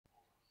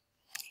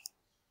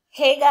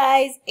Hey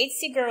guys,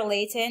 it's your girl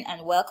Layton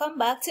and welcome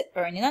back to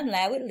Earning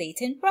Online with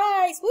Layton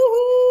Price.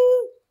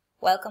 Woohoo!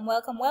 Welcome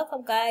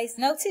guys.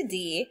 Now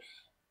today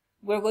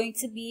I'm going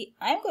to be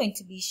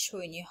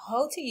showing you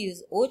how to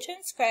use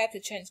Otranscribe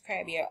to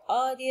transcribe your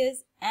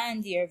audios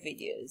and your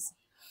videos.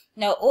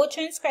 Now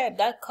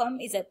Otranscribe.com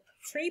is a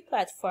free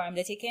platform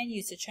that you can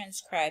use to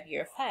transcribe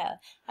your file.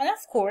 And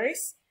of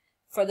course,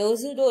 for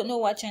those who don't know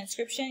what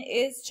transcription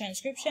is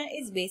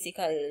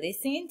basically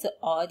listening to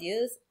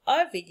audios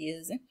or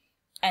videos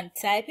and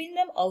typing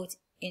them out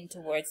into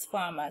words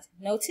format.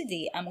 Now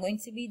today I'm going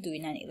to be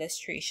doing an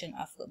illustration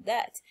of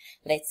that.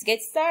 Let's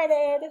get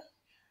started.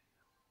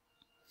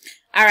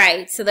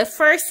 Alright, so the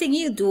first thing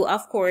you do,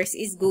 of course,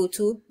 is go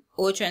to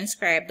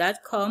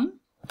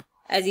otranscribe.com.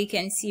 As you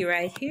can see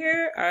right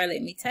here, or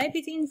let me type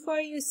it in for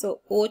you.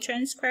 So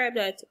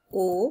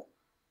otranscribe.o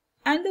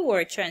and the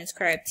word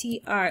transcribe,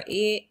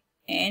 Transcribe.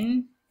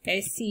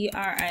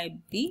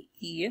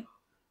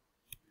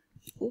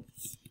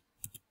 Oops.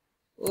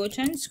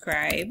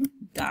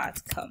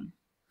 Otranscribe.com.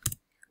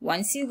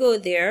 Once you go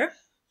there,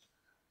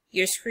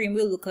 your screen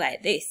will look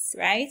like this,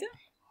 right?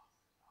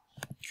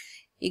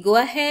 You go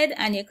ahead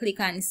and you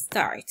click on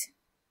start.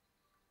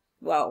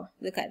 Wow,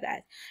 look at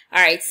that.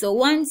 Alright, so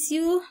once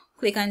you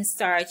click on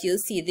start, you'll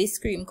see this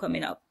screen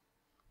coming up.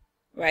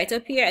 Right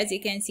up here, as you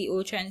can see,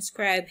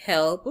 Otranscribe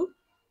help.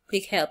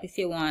 Click help if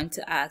you want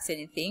to ask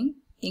anything.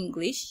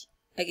 English.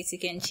 I guess you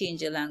can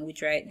change the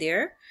language right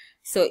there.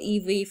 So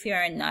even if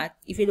you're not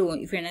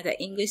an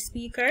English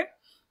speaker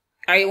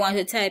or you want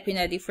to type in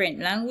a different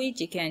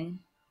language, you can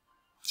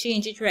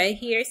change it right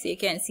here so you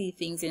can see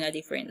things in a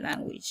different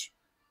language.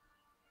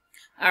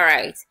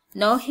 Alright,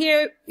 now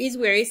here is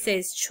where it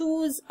says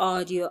choose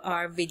audio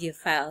or video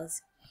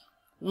files.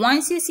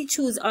 Once you see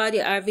choose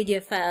audio or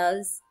video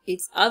files,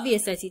 it's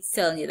obvious that it's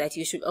telling you that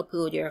you should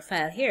upload your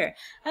file here.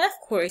 And of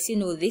course, you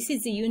know, this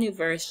is the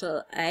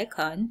universal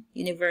icon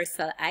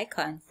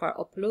for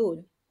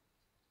upload.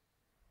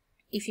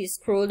 If you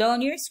scroll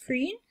down your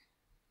screen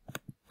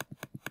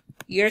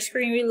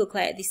will look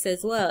like this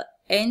as well.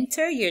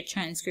 Enter your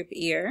transcript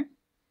here.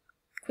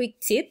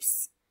 Quick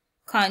tips.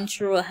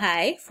 Control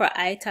high for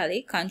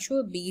italic,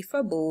 Control B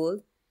for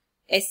bold,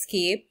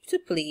 escape to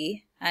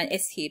play, and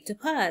escape to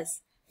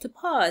pause. To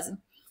pause,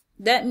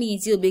 that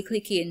means you'll be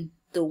clicking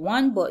the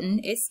one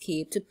button,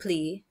 escape, to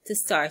play, to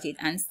start it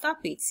and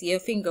stop it. So your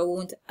finger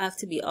won't have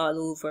to be all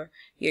over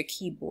your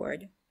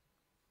keyboard.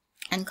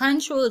 And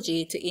Control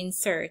J to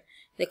insert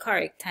the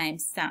correct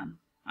timestamp.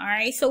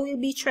 Alright, so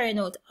we'll be trying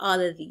out all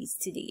of these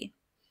today.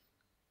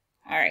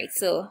 Alright,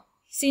 so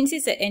since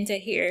it's a enter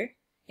your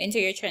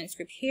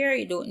transcript here,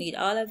 you don't need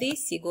all of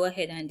this. You go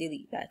ahead and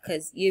delete that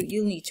because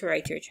you'll need to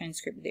write your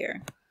transcript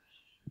there.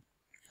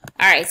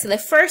 Alright, so the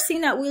first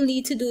thing that we'll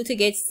need to do to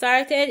get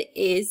started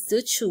is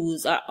to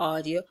choose our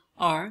audio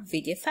or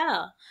video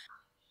file.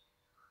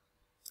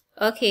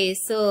 Okay,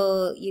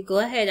 so you go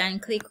ahead and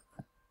click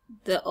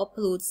the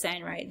upload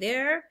sign right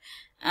there,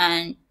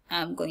 and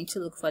I'm going to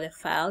look for the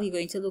file. You're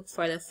going to look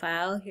for the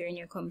file here in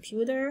your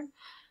computer.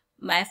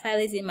 My file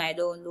is in my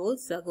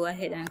downloads, so go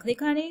ahead and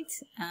click on it,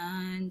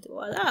 and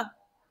voila,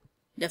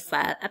 the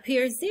file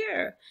appears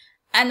there.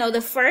 And now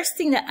the first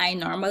thing that I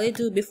normally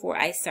do before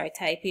I start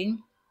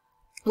typing,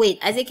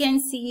 as you can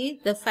see,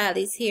 the file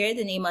is here,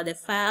 the name of the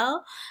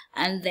file,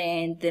 and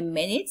then the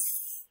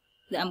minutes,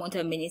 the amount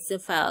of minutes the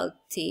file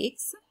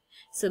takes.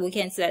 So we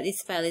can see that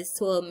this file is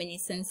 12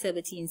 minutes and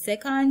 17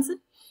 seconds.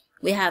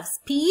 We have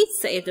speed,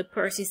 so if the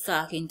person is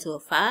talking too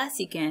fast,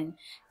 you can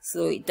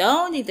slow it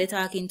down. If they're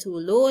talking too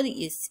low,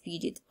 you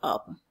speed it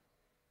up.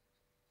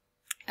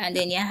 And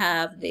then you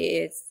have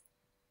this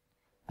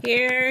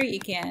here,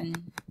 you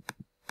can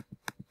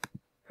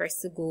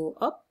press to go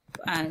up,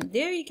 and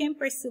there you can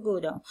press to go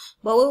down.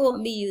 But we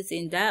won't be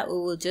using that, we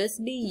will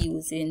just be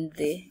using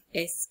the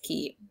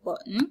escape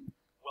button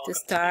to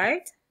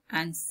start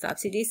and stop.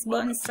 See this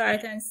button,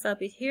 start and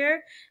stop it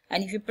here.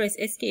 And if you press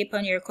escape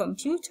on your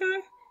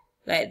computer,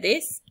 like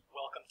this,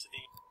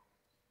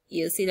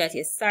 you'll see that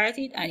you start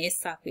it and you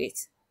stop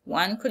it.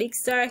 One click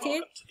start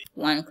it,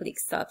 one click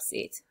stops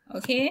it.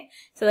 Okay,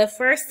 so the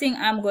first thing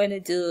I'm going to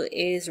do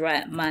is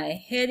write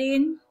my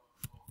heading.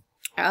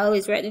 I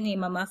always write the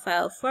name of my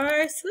file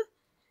first,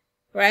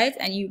 right?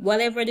 And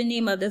whatever the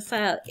name of the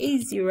file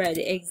is, you write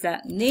the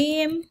exact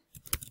name.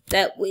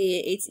 That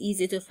way it's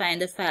easy to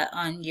find the file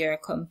on your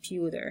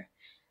computer.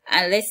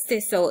 And let's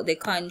test out the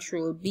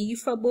Control B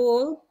for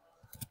bold.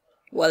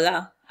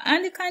 Voila.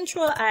 And the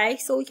Control I,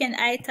 so we can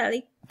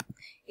italic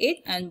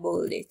it and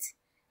bold it.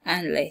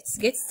 And let's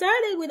get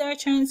started with our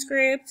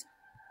transcript.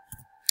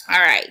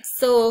 Alright,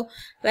 so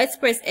let's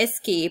press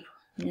escape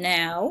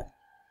now.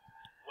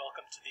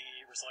 Welcome to the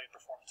Resilient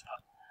Performance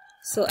Pod.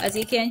 So as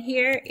you can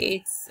hear,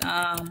 it's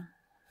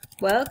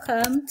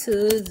welcome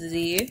to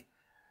the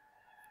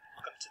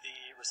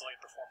Resilient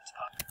Performance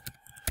Pod.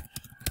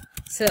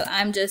 So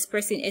I'm just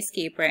pressing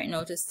escape right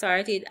now to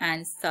start it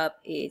and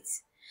stop it.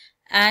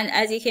 And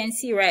as you can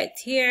see right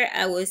here,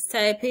 I was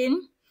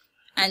typing,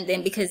 and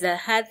then because I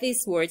had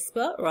this word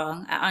spelled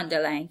wrong, I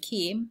underlined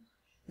key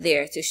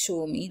there to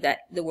show me that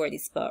the word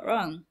is spelled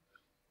wrong.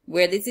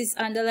 Where does this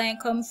underline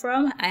come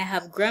from? I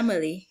have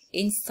Grammarly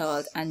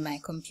installed on my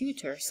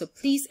computer. So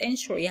please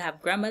ensure you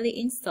have Grammarly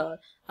installed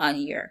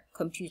on your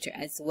computer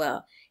as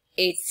well.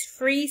 It's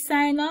free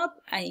sign up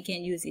and you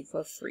can use it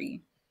for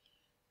free.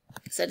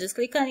 So just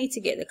click on it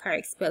to get the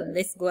correct spelling.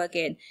 Let's go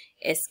again.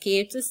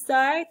 Escape to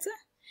start.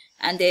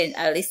 And then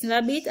I listen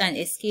a bit and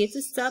escape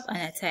to stop and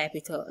I type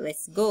it out.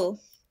 Let's go. Welcome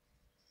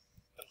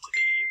to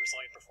the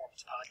Resilient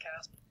Performance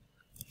Podcast.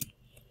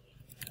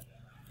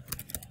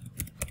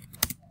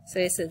 So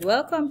it said,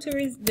 welcome to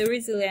the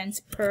Resilient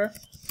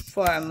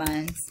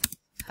Performance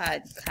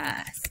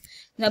Podcast.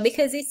 Now,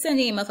 because it's the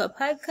name of a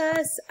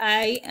podcast,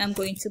 I am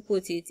going to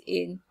put it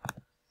in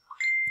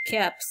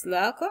caps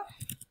lock.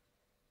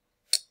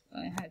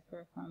 I had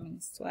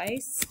performance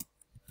twice.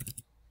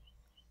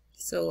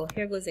 So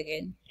here goes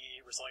again.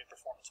 The Resilient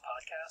Performance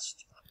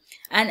Podcast.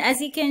 And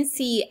as you can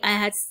see, I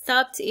had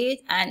stopped it,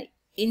 and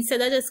instead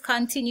of just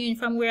continuing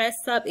from where I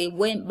stopped, it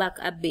went back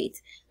a bit.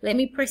 Let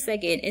me press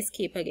again,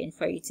 escape again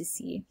for you to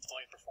see.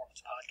 Resilient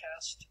Performance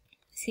Podcast.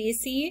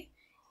 See?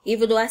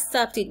 Even though I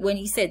stopped it when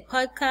he said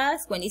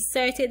podcast, when it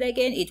started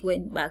again, it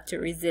went back to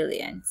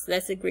resilience.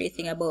 That's the great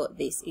thing about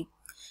this. It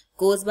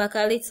goes back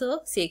a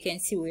little so you can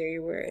see where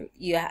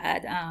you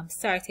had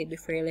started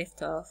before you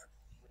left off.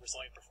 The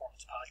Resilient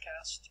Performance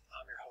Podcast.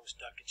 I'm your host,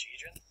 Doug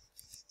Kachijian.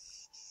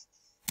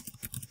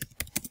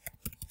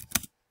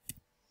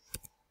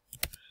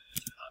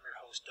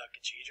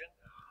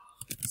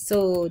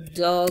 So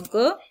dog,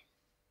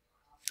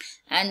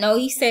 and now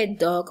he said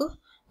dog,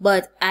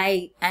 but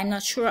I'm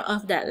not sure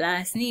of that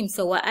last name.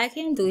 So what I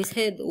can do is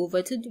head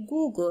over to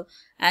Google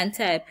and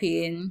type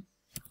in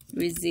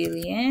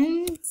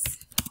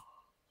Resilience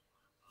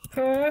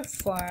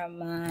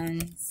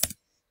Performance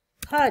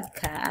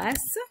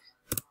Podcast,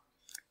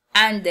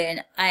 and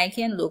then I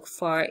can look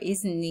for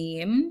his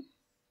name.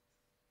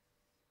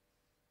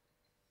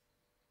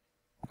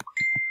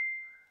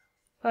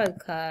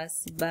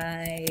 Podcast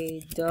by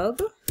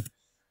Doug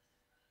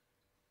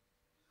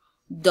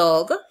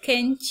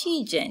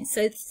Kachijian.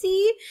 So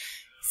see,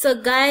 so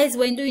guys,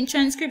 when doing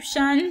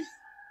transcription,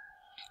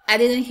 I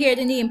didn't hear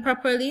the name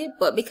properly,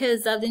 but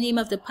because of the name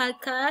of the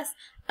podcast,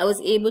 I was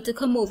able to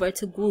come over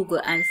to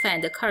Google and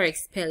find the correct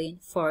spelling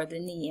for the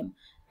name,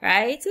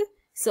 right?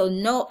 So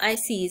now I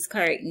see his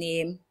correct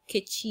name,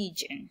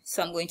 Kachijian.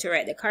 So I'm going to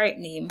write the correct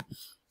name.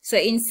 So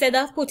instead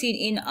of putting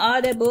in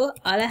Audible,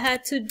 all I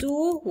had to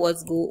do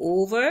was go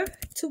over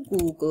to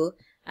Google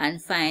and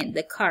find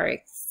the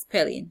correct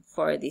spelling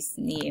for this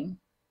name.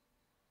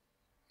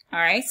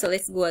 Alright, so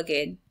let's go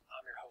again.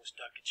 I'm your host,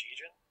 Doug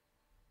Kachijian,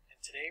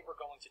 and today we're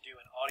going to do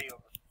an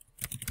audio.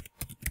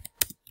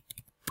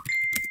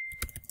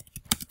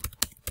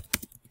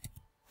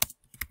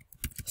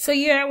 So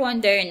you're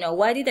wondering now,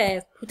 why did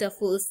I put a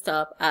full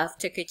stop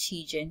after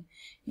Kachijian?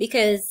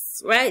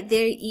 Because right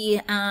there he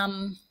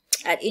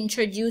had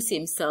introduced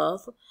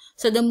himself.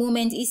 So the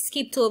moment he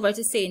skipped over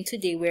to saying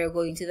today we're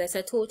going to, that's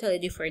a totally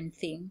different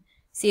thing.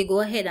 So you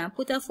go ahead and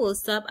put a full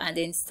stop and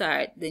then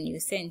start the new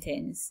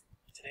sentence.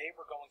 Today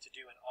we're going to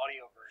do an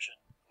audio version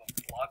of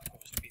a blog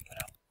post we put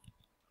out.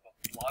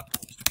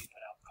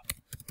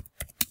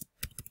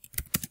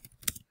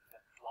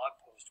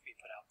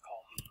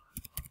 Called the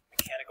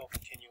Mechanical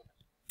Continuum.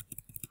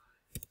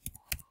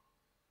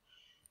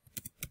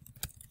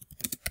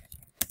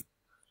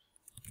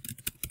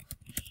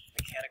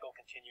 Mechanical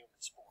Continuum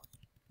in Sport.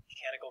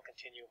 Mechanical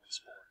Continuum in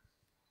Sport.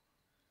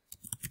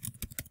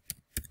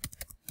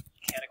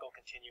 Mechanical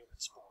Continuum in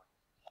Sport.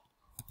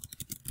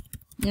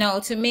 Now,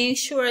 to make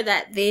sure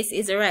that this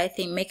is the right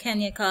thing,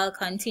 mechanical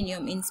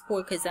continuum in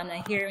sport, because I'm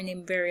not hearing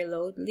him very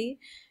loudly.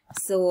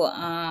 So,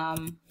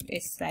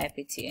 let's type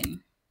it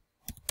in.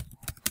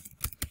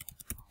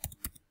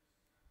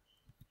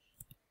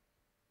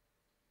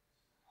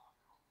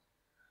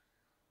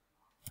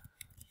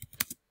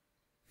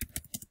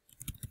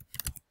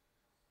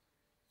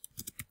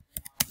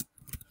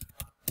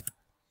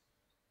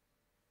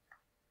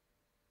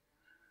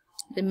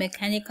 The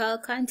mechanical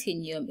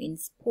continuum in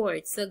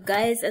sports. So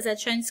guys, as a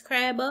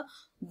transcriber,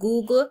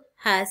 Google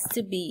has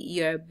to be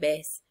your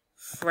best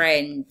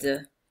friend.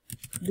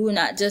 Do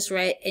not just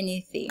write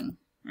anything,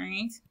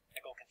 right?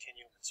 Mechanical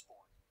continuum in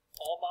sport.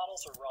 All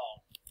models are wrong.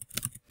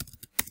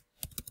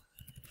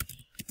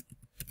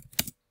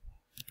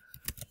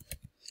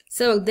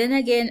 So then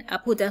again, I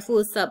put a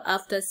full stop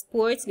after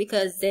sports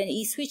because then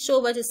he switched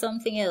over to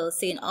something else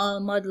saying all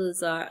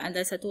models are, and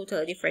that's a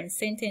totally different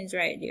sentence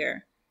right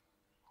there.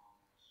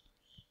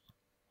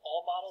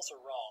 All models are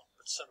wrong,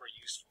 but some are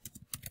useful.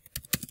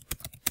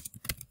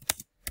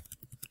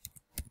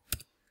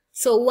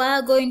 So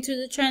while going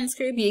through the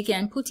transcript, you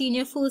can put in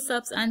your full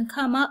stops and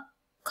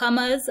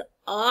commas,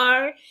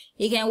 or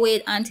you can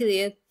wait until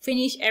you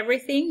finish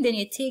everything, then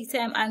you take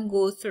time and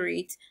go through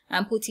it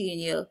and put in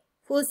your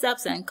full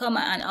stops and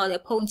comma and all your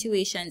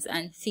punctuations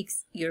and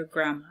fix your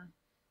grammar.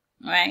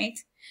 Alright?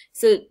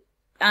 So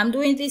I'm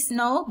doing this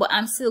now, but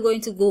I'm still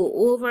going to go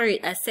over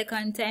it a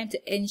second time to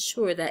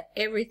ensure that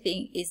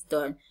everything is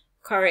done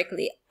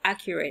correctly,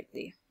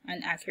 accurately.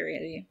 and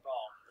accurately.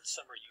 Wrong, but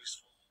some are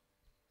useful.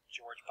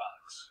 George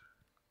Box.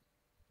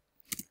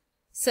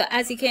 So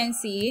as you can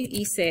see,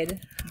 he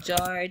said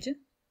George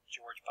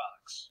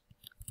Box.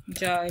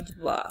 George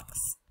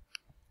Box.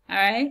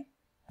 Alright?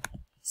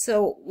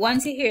 So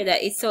once you hear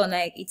that, it sounds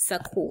like it's a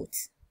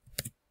quote.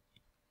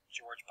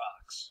 George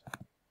Box.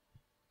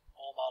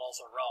 All models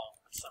are wrong,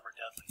 but some are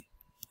deadly.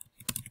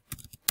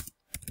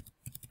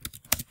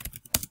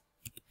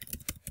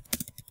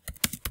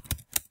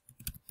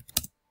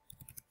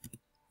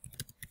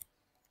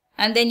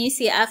 And then you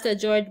see after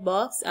George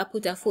Box, I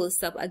put a full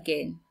stop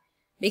again,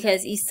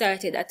 because he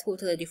started a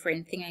totally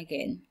different thing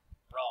again.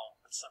 Wrong,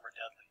 but some are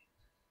deadly.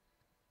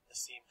 The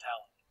same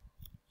talent.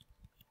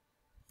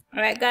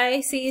 Alright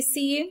guys, so you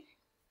see,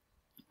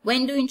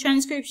 when doing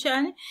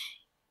transcription,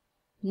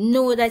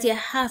 know that you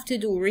have to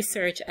do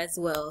research as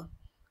well.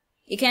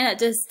 You cannot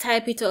just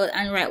type it out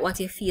and write what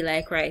you feel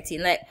like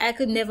writing. Like, I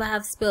could never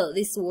have spelled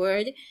this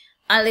word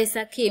unless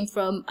I came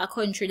from a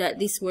country that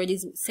this word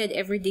is said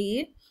every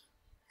day.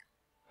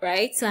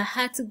 Right? So I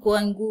had to go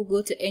and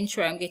Google to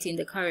ensure I'm getting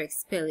the correct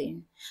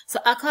spelling. So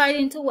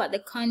according to what the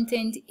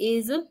content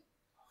is,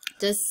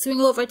 just swing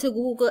over to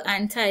Google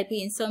and type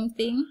in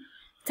something.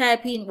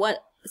 Type in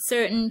what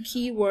certain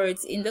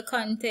keywords in the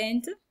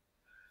content,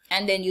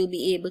 and then you'll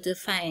be able to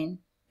find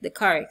the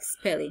correct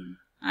spelling.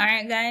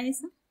 Alright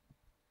guys?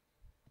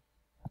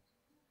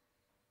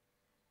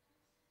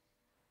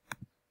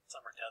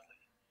 Some are deadly.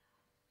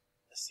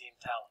 The same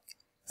talent.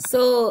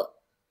 So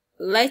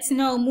let's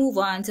now move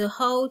on to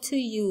how to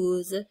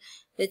use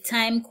the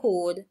time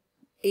code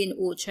in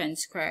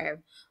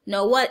Otranscribe.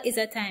 Now, what is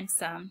a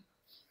timestamp?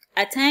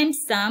 A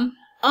timestamp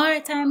or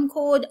a time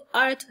code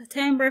or a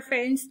time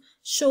reference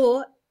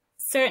show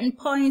certain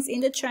points in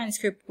the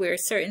transcript where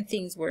certain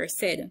things were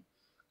said.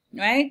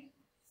 Right?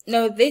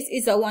 Now, this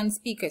is a one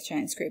speaker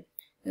transcript.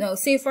 Now,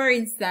 say for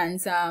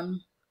instance,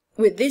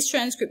 with this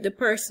transcript, the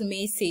person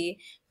may say,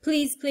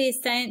 please place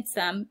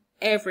timestamp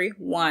every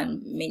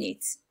 1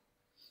 minute.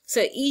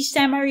 So each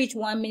time I reach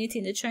 1 minute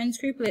in the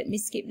transcript, let me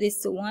skip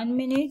this to 1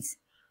 minute.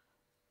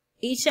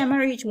 Each time I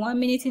reach 1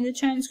 minute in the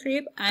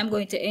transcript, I'm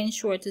going to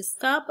ensure to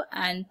stop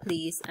and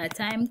place a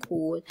time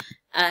code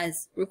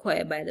as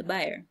required by the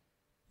buyer.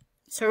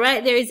 So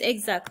right there is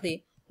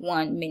exactly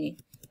 1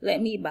 minute.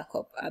 Let me back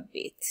up a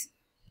bit.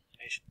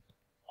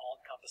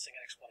 All-encompassing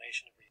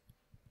explanation of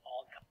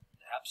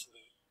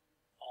absolute,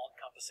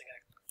 all-encompassing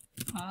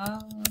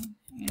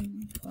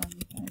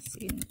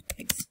All-encompassing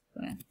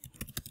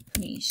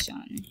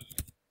explanation.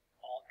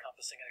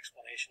 All-encompassing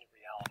explanation of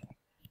reality.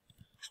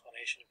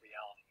 Explanation of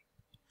reality.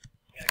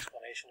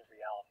 Explanation of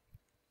reality.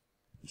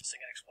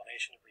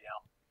 Explanation of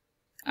reality.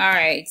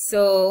 Alright,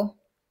 so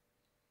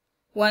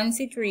once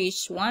it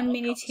reached 1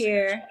 minute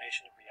here,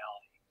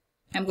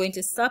 I'm going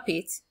to stop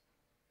it.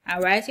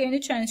 And right here in the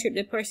transcript,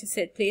 the person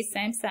said place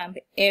timestamp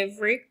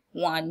every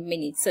 1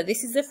 minute. So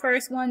this is the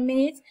first 1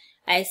 minute.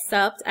 I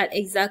stopped at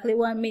exactly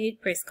 1 minute,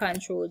 press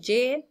Ctrl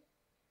J,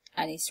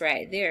 and it's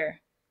right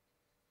there.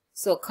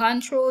 So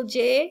Ctrl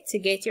J to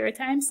get your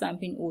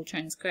timestamp in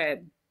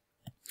Otranscribe.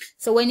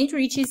 So when it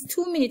reaches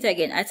 2 minutes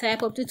again, I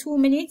type up to 2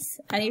 minutes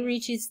and it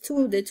reaches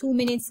the 2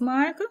 minutes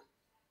mark.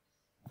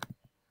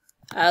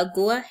 I'll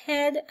go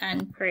ahead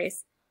and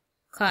press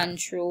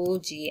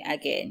Ctrl G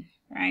again,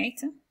 right?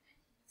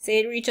 Say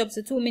it reach up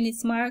to 2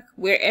 minutes mark,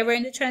 wherever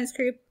in the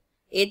transcript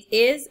it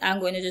is, I'm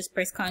going to just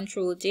press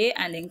Ctrl J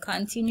and then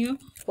continue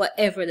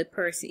whatever the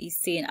person is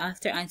saying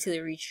after until it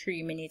reach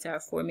 3 minutes or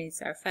 4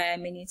 minutes or 5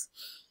 minutes.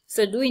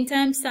 So doing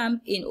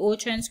timestamp in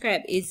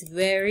Otranscribe is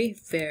very,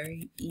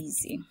 very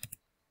easy.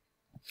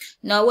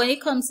 Now when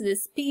it comes to the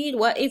speed,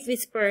 what if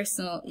this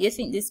person, you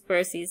think this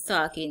person is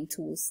talking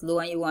too slow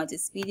and you want to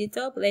speed it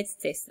up? Let's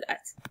test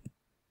that.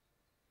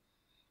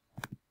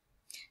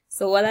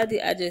 So what I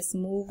did, I just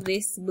move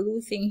this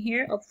blue thing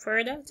here up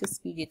further to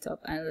speed it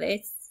up, and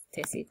let's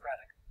test it.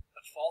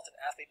 But fault an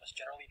athlete must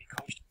generally be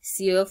coached.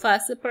 See how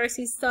fast the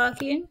person is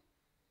talking?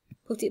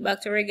 Put it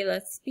back to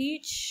regular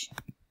speech. An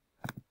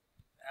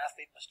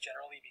athlete must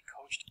generally be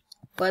coached.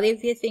 But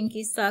if you think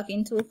he's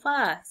talking too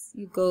fast,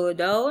 you go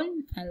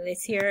down and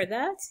let's hear that.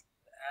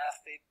 The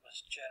athlete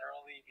must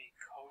generally be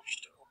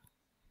coached.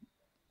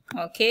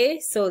 Okay,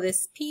 so the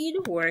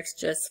speed works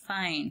just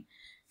fine.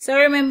 So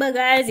remember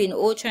guys, in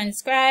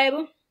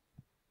Otranscribe,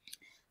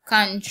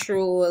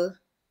 Ctrl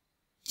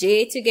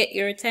J to get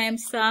your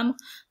timestamp,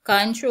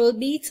 Ctrl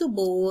B to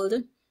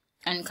bold,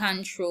 and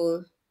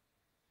Ctrl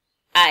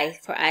I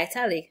for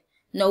italic.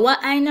 Now what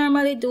I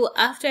normally do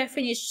after I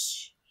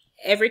finish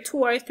every 2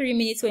 or 3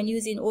 minutes when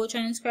using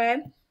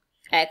Otranscribe,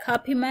 I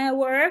copy my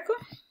work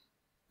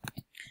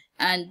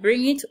and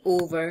bring it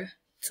over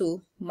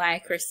to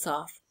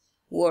Microsoft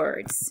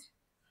Words.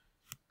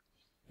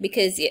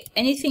 Because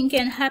anything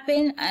can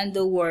happen and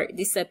the work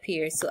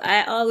disappears. So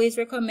I always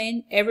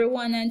recommend every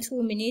 1 and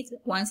 2 minutes,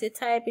 once you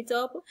type it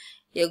up,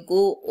 you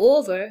go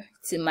over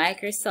to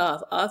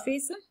Microsoft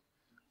Office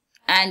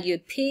and you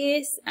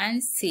paste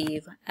and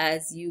save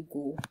as you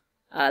go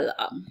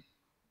along.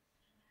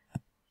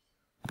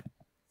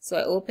 So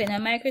I open a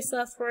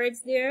Microsoft Word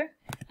there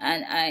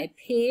and I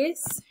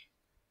paste